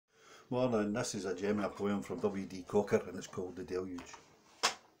Morning, this is a gem of a poem from W.D. Cocker and it's called The Deluge.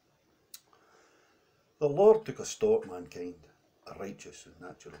 The Lord took a stock mankind, a righteous and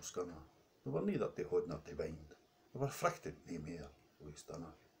natural scunner. They were neither to hold nor to bind, they were frichted nae mair wi'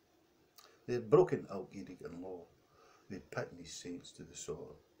 stunner. They had broken ilk edict and law, they had pitten his saints to the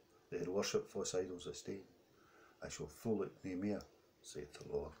sword, they had worshipped false idols of stain. I shall fool it nae mair, saith the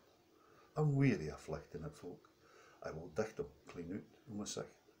Lord. I'm weary of afflicting at folk, I will dicht them clean out o' my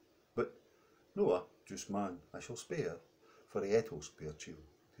sicht. But Noah, just man, I shall spare, for he ettle spare child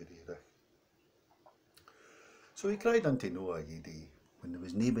to the rich. So he cried unto Noah ye day, when there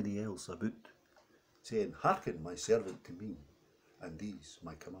was naebody else about, saying, Hearken my servant to me, and these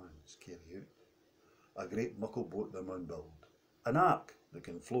my commands carry out. A great muckle boat they maun build, an ark that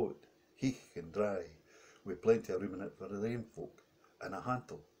can float, heich and dry, with plenty of room in it for the rain folk, and a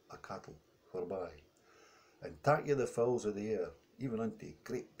hantle of cattle forby. And tak ye the fowls of the air, even unto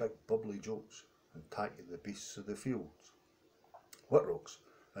great big bubbly jokes, and tak ye the beasts of the fields, whitrocks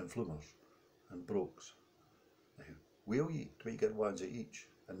and flumers and brokes. Now, whale ye 20 good ones at each,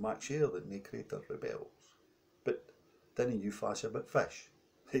 and mak sure that nae crater rebels. But dinna you fash about fish,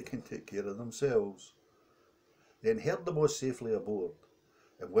 they can take care of themselves. Then herd them all safely aboard,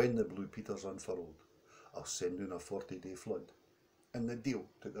 and when the blue peters unfurled, I'll send down a 40-day flood, and the deal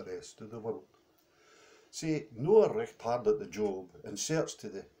took the rest of the world. Say, Noah recht hard at the job, and searched to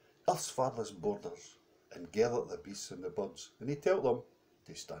the earth's farthest borders, and gathered the beasts and the birds, and he telled them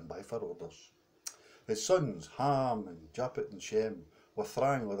to stand by for orders. His sons, Ham and Japheth and Shem, were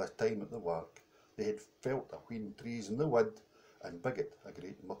thrang all the time at the work. They had felt a wheen trees in the wood, and bigot a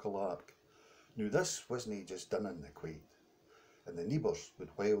great muckle ark. Now this wasna just done in the quaid, and the neighbours would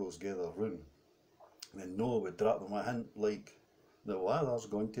whiles gather round, and Noah would drop them a hint like, the weather's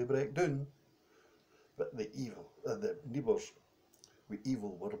going to break down. But the neighbours with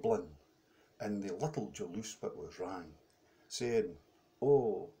evil were blind, and the little jalouse bit was rang, saying,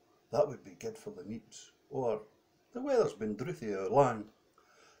 oh, that would be good for the neeps, or the weather's been drouthy or lang.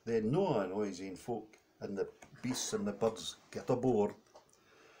 Then Noah and all his ain folk, and the beasts and the birds get aboard,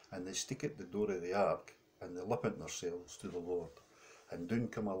 and they stick at the door of the ark, and they lippent themselves to the Lord, and down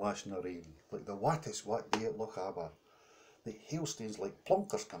come a lashing of rain, like the wattest wat day at Loch Aber. The hailstones like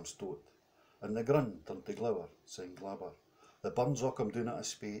plunkers come stoat, and the grun turned to gliver, saying glabber. The burns all come down at a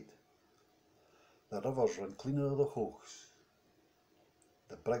spate. The rivers run clean out of the hochs.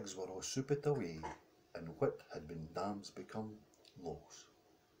 The brigs were all souped away, and what had been dams become lochs.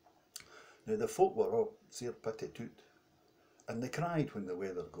 Now the folk were all sair pity toot, and they cried when the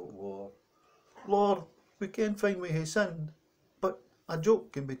weather got war. Lord, we ken fine we hae sinned, but a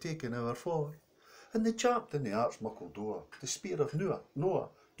joke can be taken our for. And they chapped in the ark's muckle door, to speir of Noah,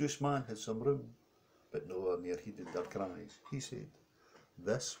 just man had some room. But Noah ne'er heeded their cries. He said,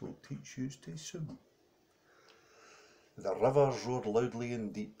 this will teach yous to swim. The rivers roared loudly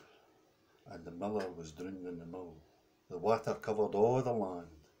and deep, and the miller was drowned in the mill. The water covered all the land,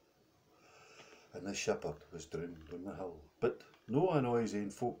 and the shepherd was drowned on the hill. But Noah and all his ain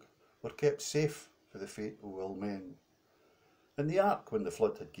folk were kept safe for the fate o' ill men. And the ark, when the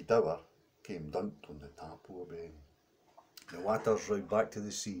flood had gied over, came dunt on the tap o' a ben. The waters rowed back to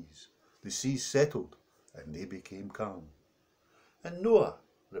the seas settled, and they became calm. And Noah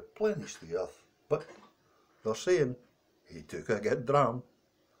replenished the earth, but they're saying he took a good dram.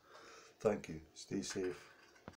 Thank you, stay safe.